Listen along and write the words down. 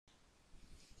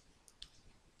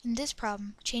In this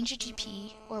problem, change of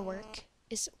GPE, or work,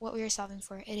 is what we are solving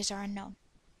for. It is our unknown.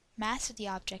 Mass of the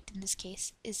object, in this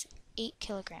case, is 8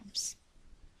 kilograms.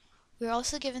 We are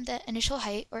also given that initial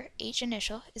height, or h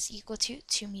initial, is equal to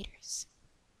 2 meters.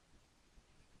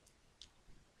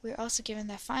 We are also given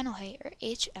that final height, or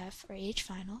hf, or h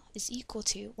final, is equal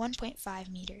to 1.5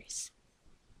 meters.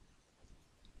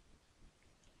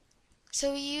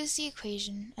 So we use the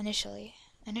equation initially.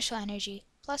 Initial energy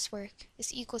plus work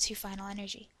is equal to final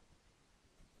energy.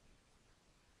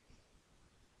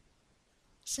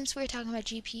 Since we're talking about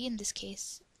GP in this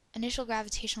case, initial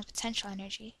gravitational potential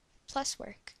energy plus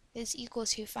work is equal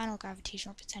to final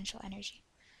gravitational potential energy.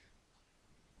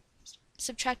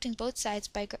 Subtracting both sides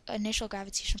by initial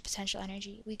gravitational potential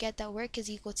energy, we get that work is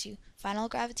equal to final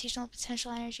gravitational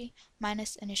potential energy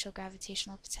minus initial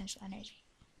gravitational potential energy.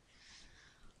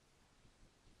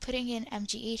 Putting in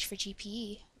mgh for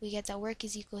GPE, we get that work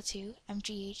is equal to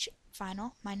mgh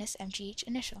final minus mgh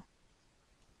initial.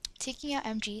 Taking out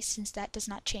mg, since that does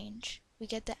not change, we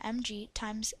get that mg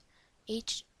times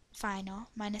h final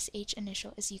minus h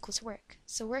initial is equal to work.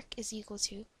 So work is equal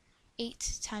to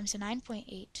 8 times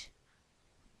 9.8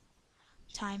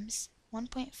 times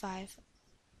 1.5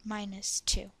 minus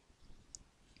 2.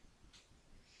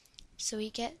 So we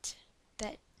get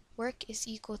that work is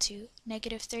equal to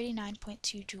negative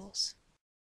 39.2 joules.